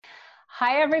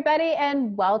Hi, everybody,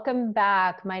 and welcome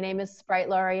back. My name is Sprite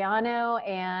Laureano,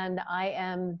 and I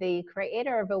am the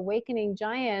creator of Awakening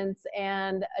Giants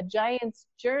and A Giant's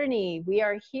Journey. We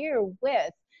are here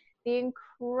with the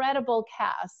incredible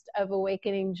cast of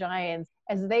Awakening Giants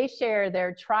as they share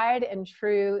their tried and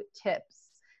true tips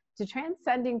to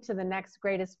transcending to the next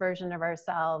greatest version of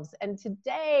ourselves. And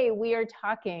today we are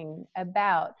talking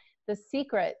about the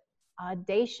secret,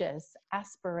 audacious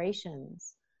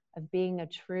aspirations of being a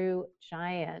true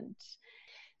giant.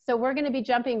 So we're going to be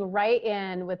jumping right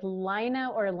in with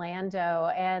Lina Orlando,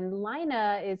 and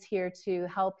Lina is here to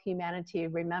help humanity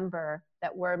remember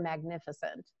that we're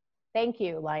magnificent. Thank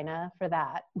you, Lina, for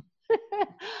that.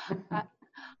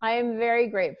 I am very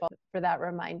grateful for that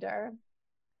reminder.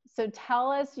 So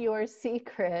tell us your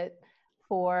secret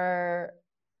for,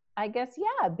 I guess,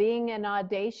 being an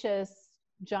audacious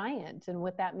giant and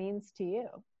what that means to you.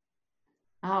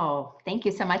 Oh, thank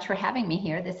you so much for having me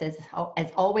here. This is, as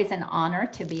always, an honor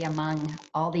to be among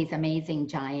all these amazing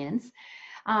giants.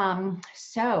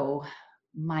 So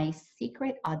my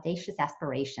secret audacious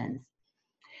aspirations.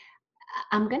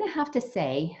 I'm going to have to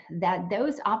say that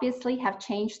those obviously have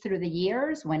changed through the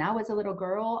years. When I was a little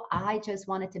girl, I just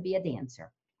wanted to be a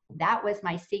dancer. That was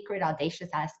my secret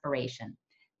audacious aspiration.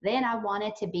 Then I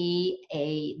wanted to be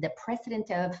the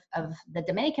president of the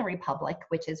Dominican Republic,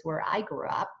 which is where I grew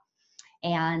up.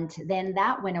 And then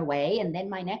that went away. And then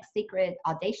my next secret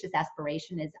audacious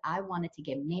aspiration is I wanted to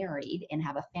get married and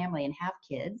have a family and have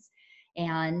kids.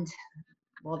 And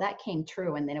well, that came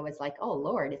true. And then it was like, oh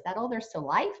Lord, is that all there's to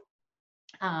life?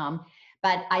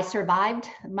 But I survived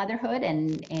motherhood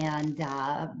and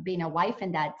being a wife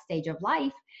in that stage of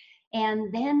life.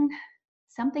 And then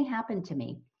something happened to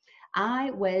me.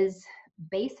 I was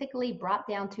basically brought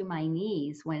down to my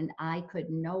knees when I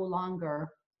could no longer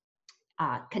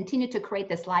continue to create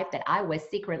this life that I was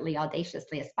secretly,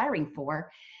 audaciously aspiring for.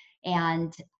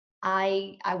 And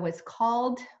I was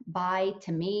called by,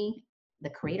 to me,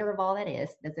 the creator of all that is,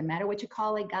 doesn't matter what you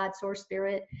call it, God, source,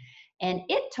 spirit. And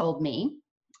it told me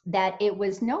that it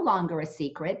was no longer a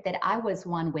secret, that I was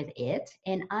one with it.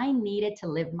 And I needed to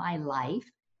live my life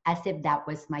as if that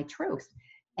was my truth.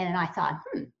 And I thought,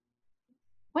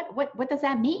 what does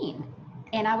that mean?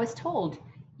 And I was told,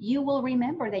 you will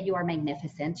remember that you are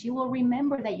magnificent. You will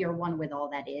remember that you're one with all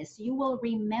that is. You will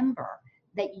remember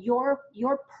that your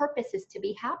purpose is to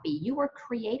be happy. You were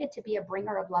created to be a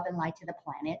bringer of love and light to the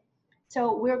planet.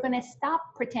 So we're going to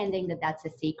stop pretending that that's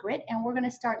a secret, and we're going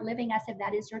to start living as if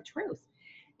that is your truth.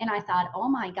 And I thought, oh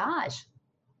my gosh,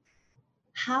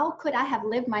 how could I have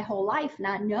lived my whole life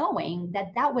not knowing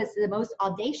that that was the most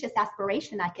audacious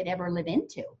aspiration I could ever live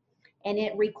into? And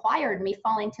it required me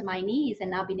falling to my knees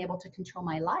and not being able to control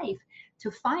my life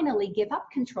to finally give up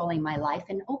controlling my life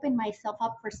and open myself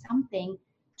up for something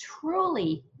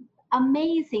truly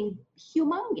amazing,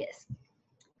 humongous.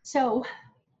 So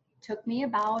took me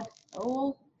about,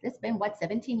 it's been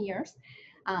 17 years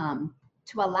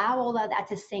to allow all of that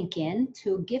to sink in,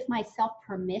 to give myself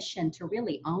permission to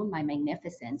really own my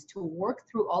magnificence, to work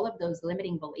through all of those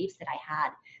limiting beliefs that I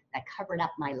had that covered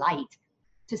up my light,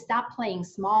 to stop playing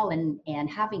small and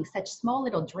having such small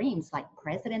little dreams like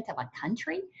president of a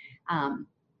country,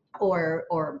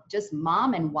 or just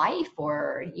mom and wife,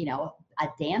 or a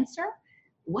dancer.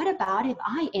 What about if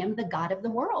I am the God of the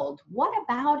world? What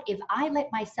about if I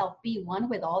let myself be one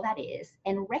with all that is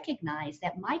and recognize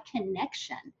that my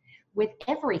connection with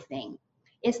everything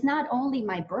is not only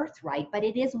my birthright, but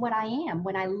it is what I am.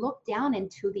 When I look down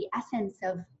into the essence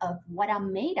of what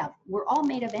I'm made of, we're all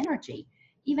made of energy.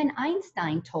 Even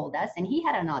Einstein told us, and he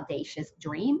had an audacious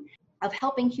dream of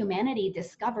helping humanity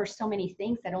discover so many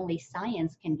things that only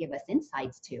science can give us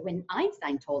insights to. And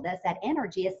Einstein told us that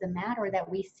energy is the matter that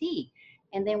we see.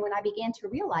 And then when I began to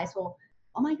realize, well,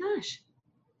 oh my gosh,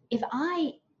 if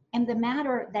I am the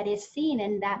matter that is seen,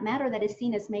 and that matter that is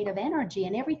seen is made of energy,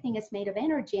 and everything is made of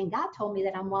energy, and God told me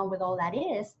that I'm one with all that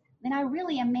is, then I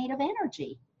really am made of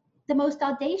energy. The most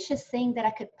audacious thing that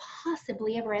I could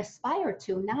possibly ever aspire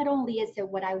to, not only is it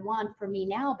what I want for me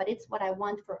now, but it's what I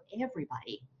want for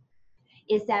everybody,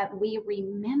 is that we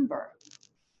remember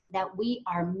that we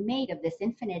are made of this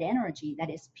infinite energy that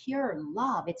is pure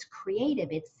love. It's creative.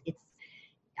 It's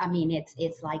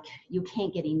like you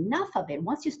can't get enough of it.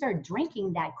 Once you start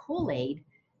drinking that Kool-Aid,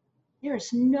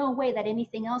 there's no way that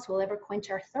anything else will ever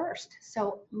quench our thirst.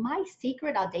 So my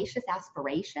secret audacious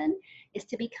aspiration is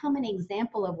to become an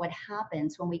example of what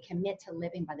happens when we commit to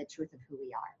living by the truth of who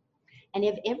we are. And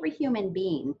if every human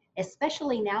being,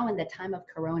 especially now in the time of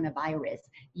coronavirus,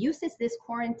 uses this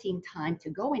quarantine time to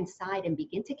go inside and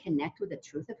begin to connect with the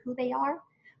truth of who they are,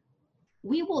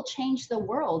 we will change the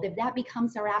world if that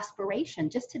becomes our aspiration,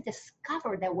 just to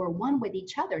discover that we're one with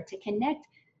each other, to connect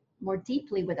more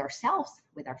deeply with ourselves,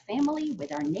 with our family,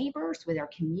 with our neighbors, with our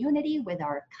community, with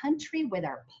our country, with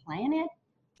our planet.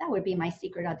 That would be my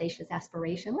secret audacious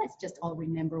aspiration. Let's just all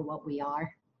remember what we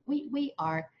are. We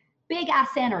are big ass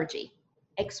energy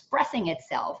expressing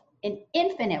itself in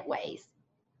infinite ways.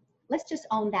 Let's just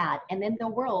own that. And then the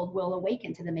world will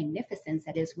awaken to the magnificence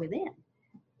that is within.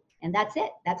 And that's it.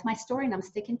 That's my story, and I'm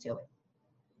sticking to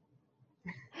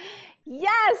it.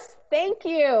 Yes, thank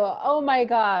you. Oh my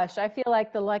gosh, I feel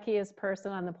like the luckiest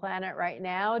person on the planet right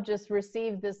now. Just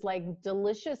received this like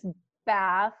delicious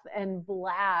bath and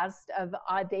blast of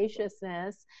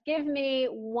audaciousness. Give me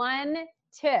one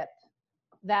tip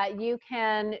that you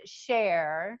can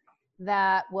share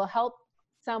that will help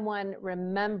someone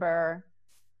remember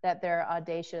that they're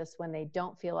audacious when they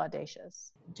don't feel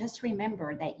audacious. Just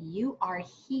remember that you are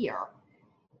here.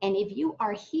 And if you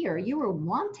are here, you are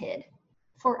wanted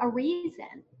for a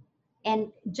reason.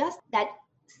 And just that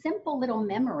simple little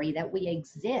memory that we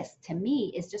exist, to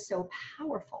me, is just so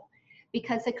powerful,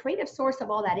 because the creative source of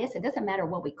all that is, it doesn't matter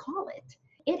what we call it.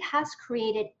 It has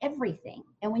created everything.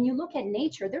 And when you look at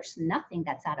nature, there's nothing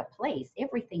that's out of place.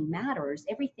 Everything matters.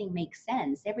 Everything makes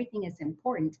sense. Everything is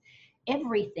important.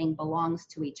 Everything belongs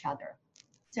to each other.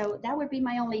 So that would be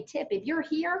my only tip. If you're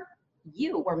here,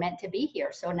 you were meant to be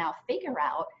here. So now figure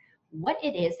out what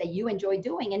it is that you enjoy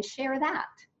doing and share that.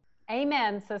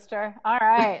 Amen, sister. All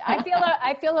right.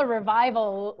 I feel a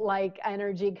revival like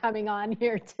energy coming on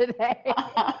here today.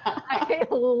 I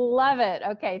love it.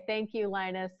 Okay. Thank you,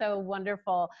 Lina. So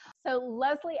wonderful. So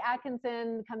Leslie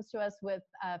Atkinson comes to us with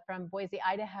from Boise,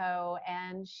 Idaho,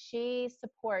 and she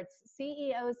supports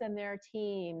CEOs and their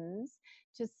teams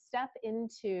to step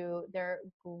into their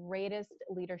greatest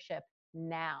leadership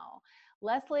now.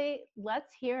 Leslie,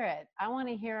 let's hear it. I want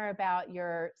to hear about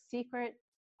your secret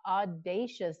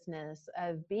audaciousness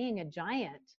of being a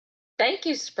giant. Thank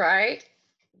you, Sprite.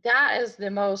 That is the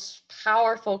most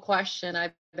powerful question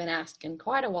I've been asked in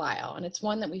quite a while. And it's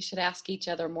one that we should ask each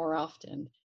other more often,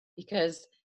 because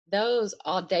those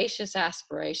audacious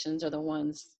aspirations are the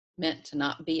ones meant to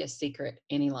not be a secret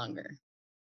any longer.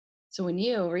 So when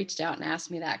you reached out and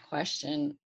asked me that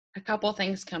question, a couple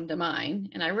things come to mind.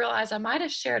 And I realized I might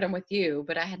have shared them with you,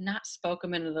 but I had not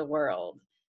spoken them into the world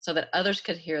so that others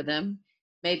could hear them,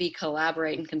 maybe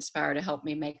collaborate and conspire to help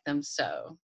me make them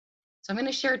so. So I'm going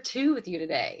to share two with you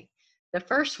today. The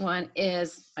first one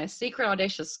is my secret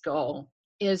audacious goal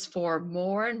is for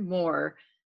more and more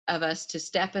of us to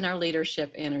step in our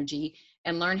leadership energy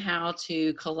and learn how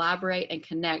to collaborate and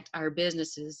connect our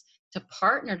businesses to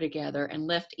partner together and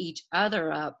lift each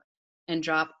other up and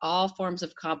drop all forms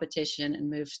of competition and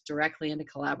move directly into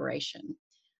collaboration.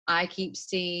 I keep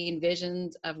seeing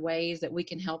visions of ways that we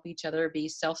can help each other be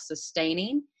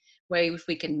self-sustaining, ways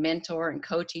we can mentor and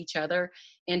coach each other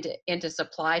into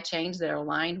supply chains that are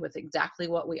aligned with exactly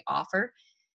what we offer.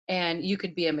 And you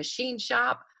could be a machine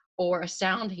shop or a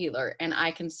sound healer, and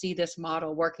I can see this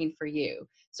model working for you.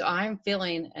 So I'm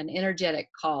feeling an energetic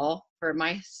call for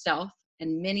myself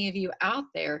and many of you out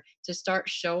there to start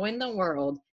showing the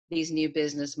world these new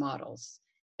business models.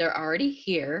 They're already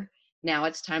here. Now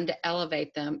it's time to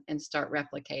elevate them and start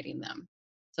replicating them.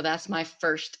 So that's my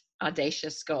first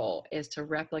audacious goal, is to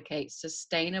replicate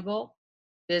sustainable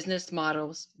business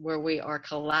models where we are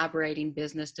collaborating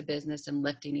business to business and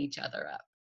lifting each other up.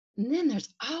 And then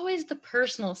there's always the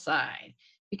personal side,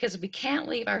 because we can't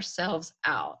leave ourselves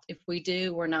out. If we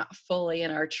do, we're not fully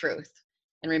in our truth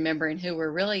and remembering who we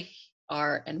really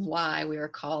are and why we are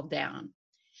called down.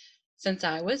 Since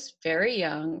I was very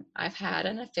young, I've had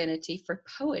an affinity for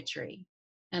poetry,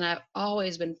 and I've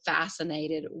always been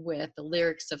fascinated with the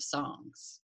lyrics of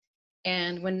songs.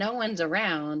 And when no one's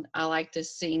around, I like to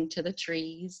sing to the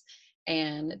trees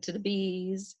and to the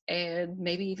bees and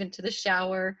maybe even to the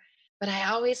shower, but I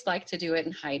always like to do it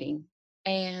in hiding.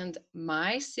 And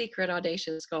my secret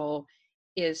audacious goal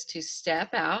is to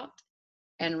step out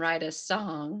and write a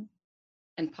song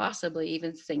and possibly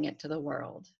even sing it to the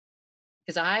world.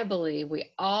 Because I believe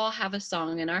we all have a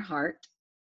song in our heart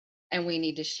and we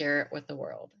need to share it with the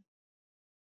world.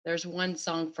 There's one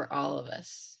song for all of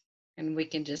us, and we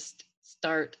can just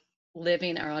start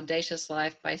living our audacious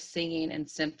life by singing and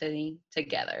symphony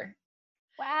together.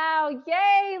 Wow.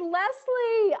 Yay,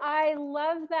 Leslie. I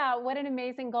love that. What an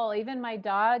amazing goal. Even my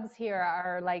dogs here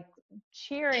are like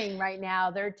cheering right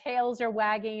now. Their tails are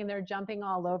wagging and they're jumping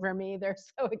all over me. They're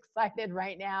so excited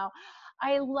right now.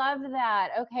 I love that.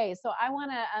 Okay, so I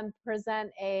want to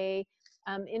present a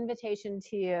invitation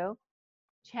to you,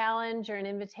 challenge or an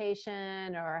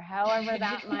invitation or however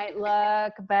that might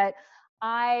look. But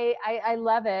I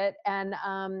love it, and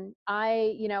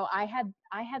I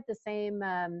had the same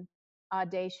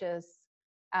audacious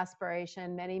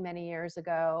aspiration many years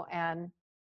ago, and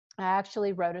I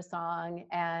actually wrote a song,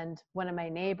 and one of my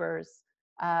neighbors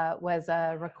had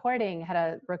a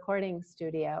recording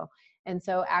studio, and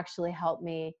so actually helped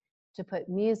me to put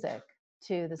music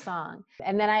to the song.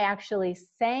 And then I actually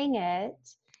sang it,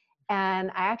 and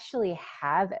I actually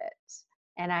have it,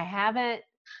 and I haven't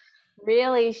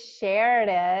really shared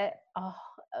it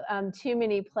too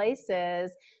many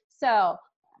places. So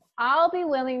I'll be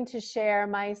willing to share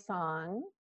my song,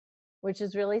 which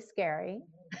is really scary.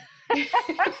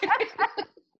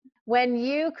 When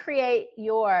you create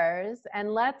yours,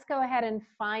 and let's go ahead and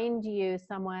find you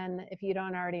someone, if you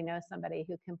don't already know somebody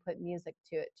who can put music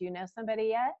to it. Do you know somebody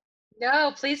yet?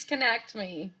 No, please connect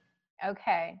me.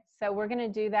 Okay, so we're going to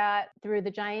do that through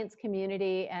the Giants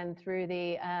community and through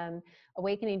the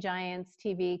Awakening Giants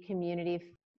TV community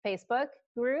Facebook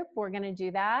group. We're going to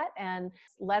do that, and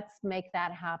let's make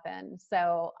that happen.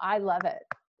 So I love it.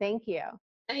 Thank you.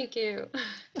 Thank you.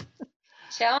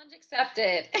 Challenge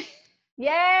accepted.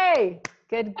 Yay!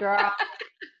 Good girl.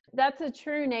 That's the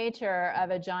true nature of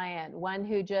a giant, one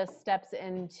who just steps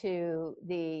into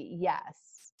the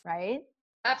yes, right?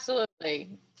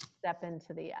 Absolutely. Step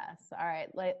into the yes. All right,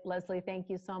 Leslie, thank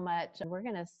you so much. We're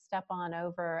going to step on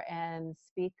over and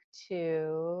speak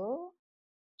to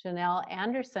Janelle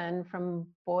Anderson from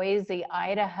Boise,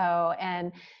 Idaho.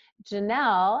 And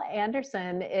Janelle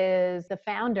Anderson is the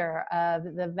founder of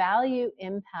The Value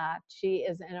Impact. She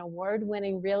is an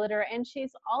award-winning realtor, and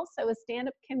she's also a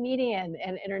stand-up comedian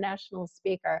and international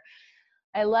speaker.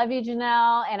 I love you,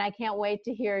 Janelle, and I can't wait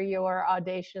to hear your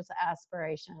audacious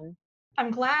aspiration. I'm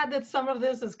glad that some of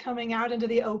this is coming out into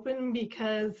the open,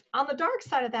 because on the dark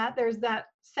side of that, there's that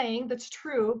saying that's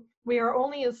true: we are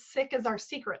only as sick as our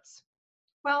secrets.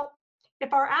 Well,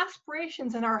 if our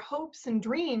aspirations and our hopes and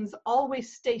dreams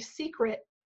always stay secret,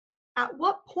 at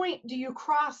what point do you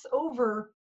cross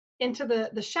over into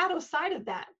the shadow side of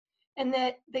that, and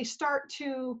that they start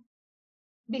to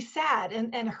be sad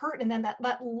and hurt, and then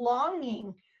that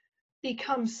longing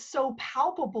becomes so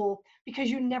palpable because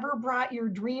you never brought your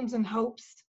dreams and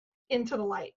hopes into the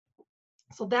light.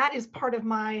 So that is part of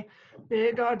my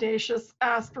big audacious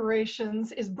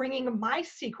aspirations, is bringing my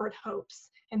secret hopes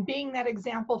and being that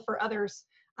example for others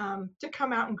to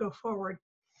come out and go forward.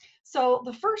 So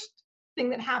the first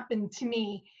thing that happened to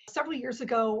me several years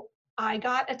ago, I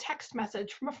got a text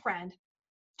message from a friend,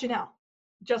 Janelle,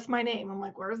 just my name. I'm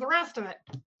like, where's the rest of it?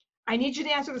 I need you to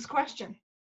answer this question.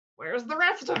 Where's the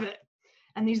rest of it?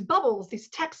 And these bubbles, these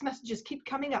text messages keep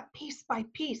coming up piece by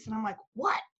piece. And I'm like,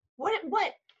 what?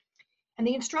 And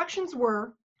the instructions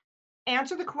were,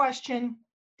 answer the question,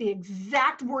 the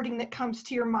exact wording that comes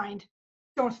to your mind.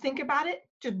 Don't think about it,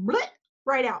 just blit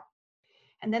right out.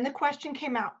 And then the question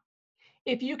came out.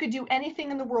 If you could do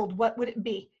anything in the world, what would it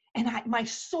be? And my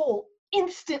soul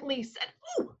instantly said,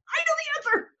 oh, I know the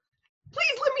answer.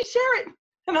 Please let me share it.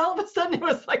 And all of a sudden it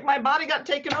was like my body got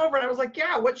taken over, and I was like,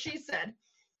 yeah, what she said.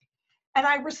 And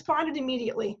I responded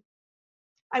immediately.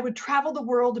 I would travel the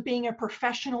world being a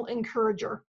professional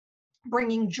encourager,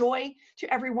 bringing joy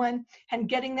to everyone and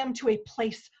getting them to a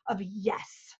place of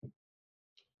yes.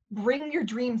 Bring your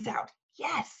dreams out.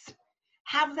 Yes.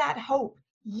 Have that hope.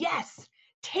 Yes.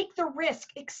 Take the risk.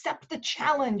 Accept the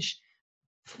challenge.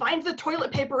 Find the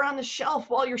toilet paper on the shelf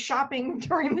while you're shopping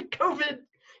during the COVID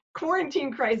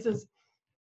quarantine crisis.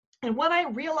 And what I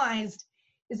realized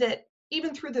is that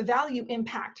even through the value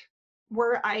impact,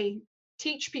 where I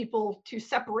teach people to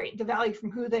separate the value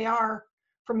from who they are,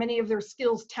 from any of their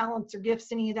skills, talents, or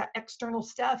gifts, any of that external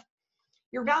stuff,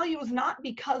 your value is not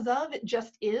because of, it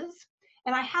just is.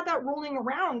 And I had that rolling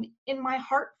around in my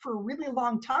heart for a really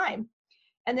long time.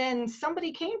 And then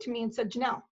somebody came to me and said,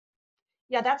 Janelle,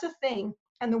 yeah, that's a thing,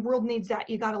 and the world needs that.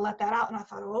 You got to let that out. And I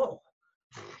thought, oh,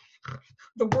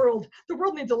 the world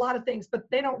needs a lot of things, but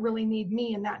they don't really need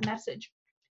me in that message.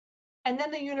 And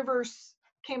then the universe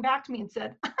came back to me and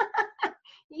said,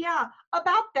 yeah,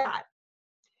 about that.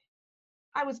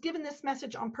 I was given this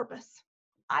message on purpose.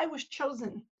 I was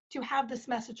chosen to have this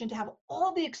message and to have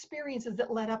all the experiences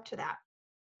that led up to that.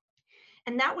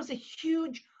 And that was a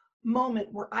huge moment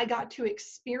where I got to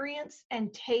experience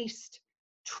and taste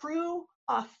true,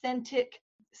 authentic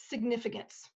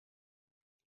significance.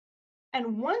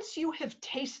 And once you have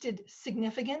tasted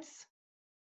significance,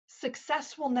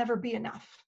 success will never be enough.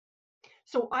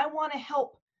 So I want to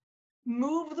help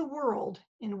move the world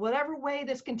in whatever way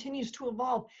this continues to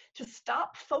evolve, to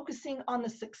stop focusing on the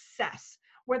success,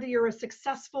 whether you're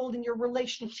successful in your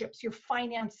relationships, your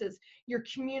finances, your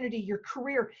community, your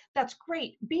career. That's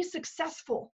great. Be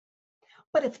successful.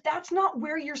 But if that's not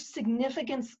where your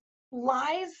significance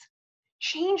lies,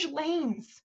 change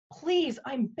lanes. Please,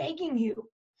 I'm begging you.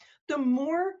 The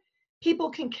more people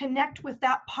can connect with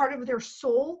that part of their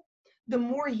soul, the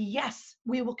more, yes,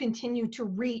 we will continue to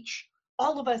reach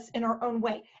all of us in our own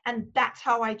way. And that's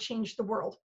how I change the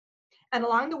world. And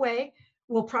along the way,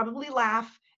 we'll probably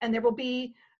laugh, and there will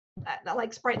be,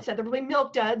 like Sprite said, there will be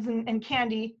milk duds and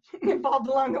candy involved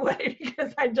along the way,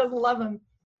 because I just love them.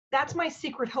 That's my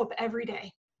secret hope every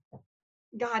day.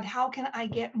 God, how can I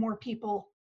get more people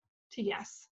to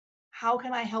yes? How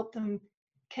can I help them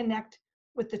connect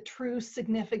with the true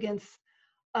significance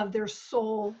of their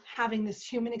soul having this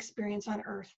human experience on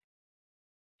earth?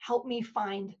 Help me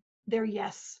find their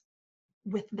yes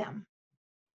with them.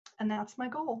 And that's my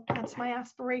goal. That's my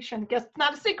aspiration. Guess it's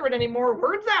not a secret anymore.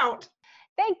 Word's out.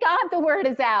 Thank God the word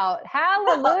is out.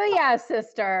 Hallelujah,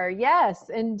 sister. Yes,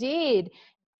 indeed.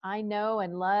 I know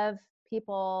and love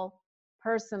people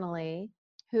personally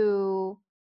who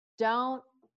don't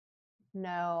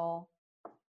know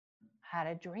how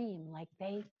to dream. Like,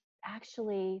 they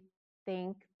actually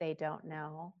think they don't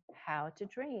know how to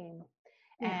dream,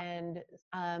 and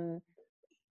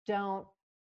don't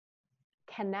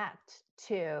connect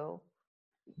to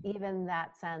even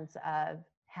that sense of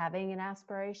having an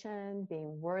aspiration,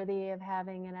 being worthy of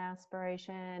having an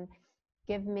aspiration.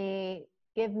 Give me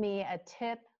a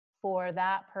tip for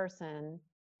that person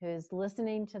who's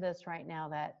listening to this right now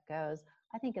that goes,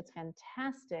 I think it's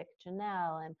fantastic,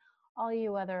 Janelle, and all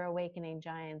you other awakening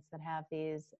giants that have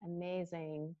these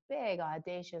amazing, big,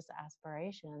 audacious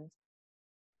aspirations.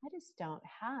 I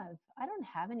don't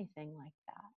have anything like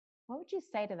that. What would you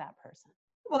say to that person?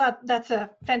 Well, that's a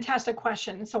fantastic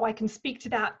question. So I can speak to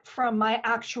that from my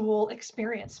actual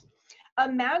experience.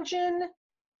 Imagine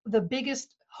the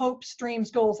biggest hopes,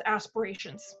 dreams, goals,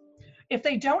 aspirations. If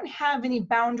they don't have any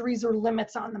boundaries or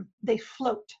limits on them, they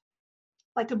float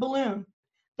like a balloon.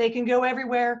 They can go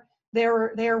everywhere.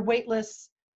 They're weightless.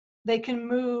 They can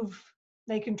move.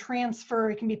 They can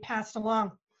transfer. It can be passed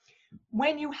along.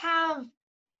 When you have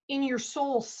in your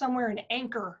soul somewhere an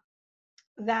anchor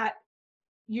that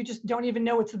you just don't even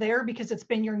know it's there because it's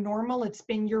been your normal, it's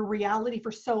been your reality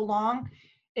for so long,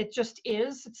 it just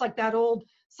is. It's like that old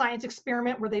science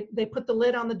experiment where they put the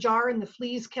lid on the jar and the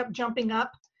fleas kept jumping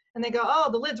up, and they go, oh,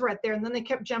 the lid's right there, and then they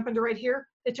kept jumping to right here.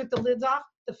 They took the lids off,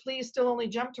 the fleas still only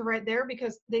jumped to right there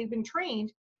because they've been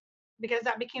trained, because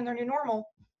that became their new normal,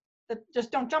 that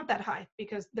just don't jump that high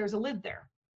because there's a lid there.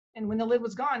 And when the lid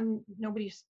was gone,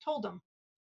 nobody told them.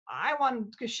 I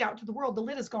wanted to shout to the world, the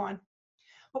lid is gone.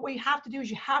 But what you have to do is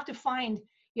you have to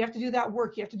do that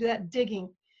work, you have to do that digging,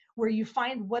 where you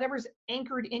find whatever's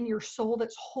anchored in your soul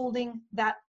that's holding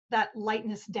that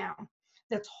lightness down,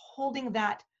 that's holding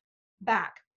that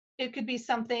back. It could be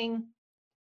something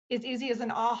as easy as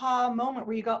an aha moment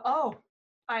where you go, oh,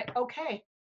 okay,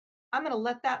 I'm going to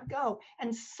let that go.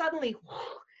 And suddenly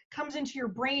comes into your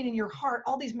brain and your heart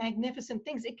all these magnificent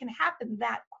things. It can happen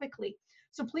that quickly.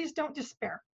 So please don't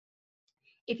despair.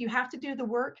 If you have to do the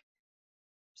work,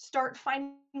 start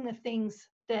finding the things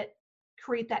that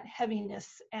create that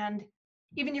heaviness. And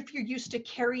even if you're used to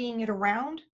carrying it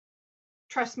around,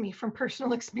 trust me from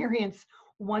personal experience,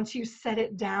 once you set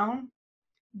it down,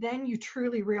 then you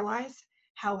truly realize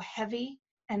how heavy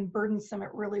and burdensome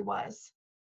it really was.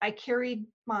 I carried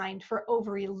mine for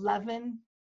over 11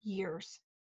 years,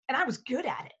 and I was good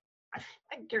at it.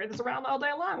 I can carry this around all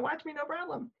day long. Watch me, no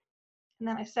problem. And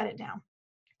then I set it down,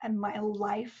 and my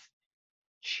life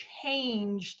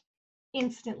changed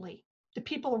instantly. The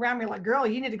people around me are like, girl,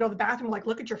 you need to go to the bathroom, like,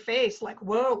 look at your face, like,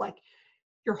 whoa, like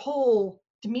your whole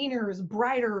demeanor is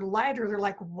brighter, lighter. They're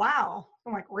like, wow.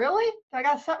 I'm like, really? I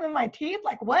got something in my teeth?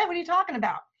 Like, what are you talking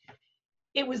about?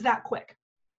 It was that quick.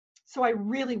 So I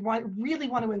really want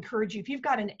to encourage you, if you've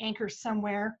got an anchor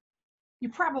somewhere, you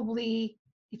probably,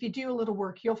 if you do a little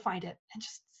work, you'll find it, and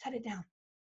just set it down,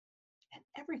 and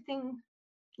everything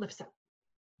lifts up.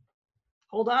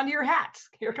 Hold on to your hats.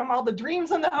 Here come all the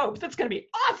dreams and the hopes. It's going to be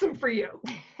awesome for you.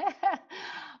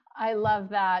 I love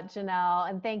that, Janelle,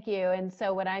 and thank you. And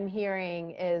so what I'm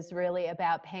hearing is really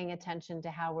about paying attention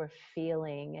to how we're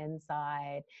feeling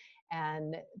inside,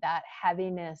 and that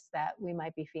heaviness that we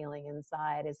might be feeling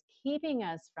inside is keeping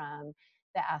us from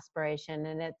the aspiration.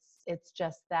 And it's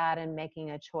just that, and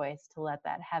making a choice to let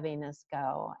that heaviness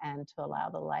go and to allow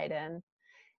the light in.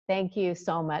 Thank you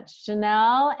so much,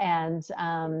 Janelle,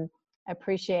 and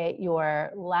appreciate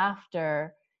your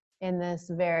laughter in this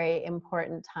very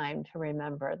important time to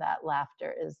remember that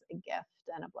laughter is a gift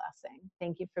and a blessing.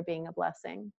 Thank you for being a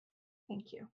blessing.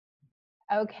 Thank you.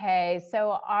 Okay,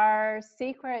 so our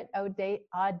secret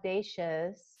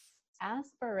audacious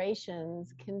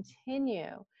Aspirations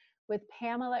continue with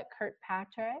Pamela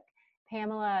Kirkpatrick.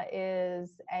 Pamela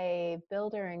is a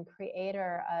builder and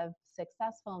creator of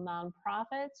successful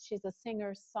nonprofits. She's a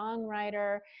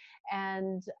singer-songwriter,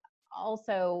 and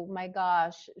also, my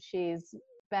gosh, she's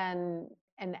been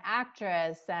an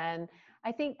actress, and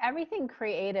I think everything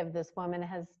creative this woman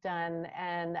has done.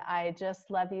 And I just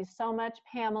love you so much,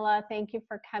 Pamela. Thank you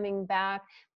for coming back.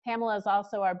 Pamela is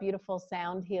also our beautiful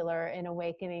sound healer in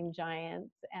Awakening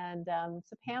Giants. And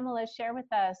so Pamela, share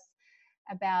with us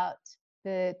about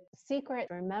the secret.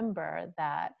 Remember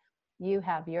that you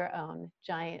have your own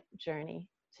giant journey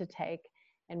to take,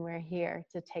 and we're here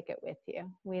to take it with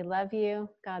you. We love you.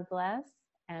 God bless.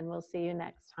 And we'll see you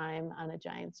next time on A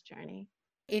Giant's Journey.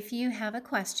 If you have a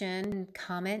question,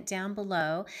 comment down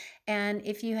below. And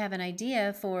if you have an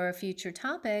idea for a future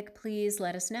topic, please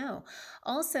let us know.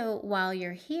 Also, while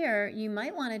you're here, you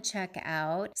might want to check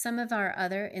out some of our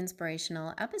other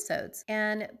inspirational episodes.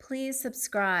 And please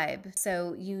subscribe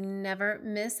so you never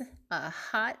miss a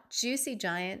hot, juicy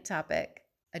giant topic.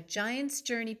 A Giant's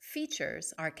Journey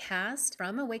features our cast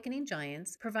from Awakening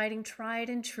Giants, providing tried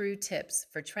and true tips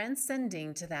for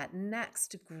transcending to that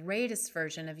next greatest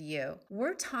version of you.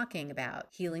 We're talking about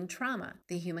healing trauma,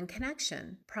 the human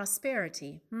connection,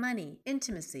 prosperity, money,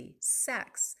 intimacy,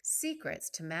 sex, secrets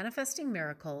to manifesting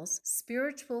miracles,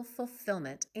 spiritual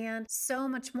fulfillment, and so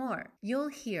much more. You'll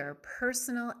hear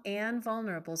personal and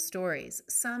vulnerable stories,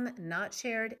 some not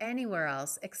shared anywhere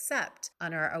else except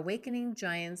on our Awakening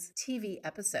Giants TV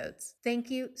episodes. Thank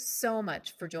you so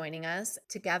much for joining us.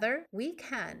 Together, we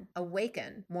can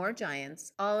awaken more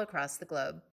giants all across the globe.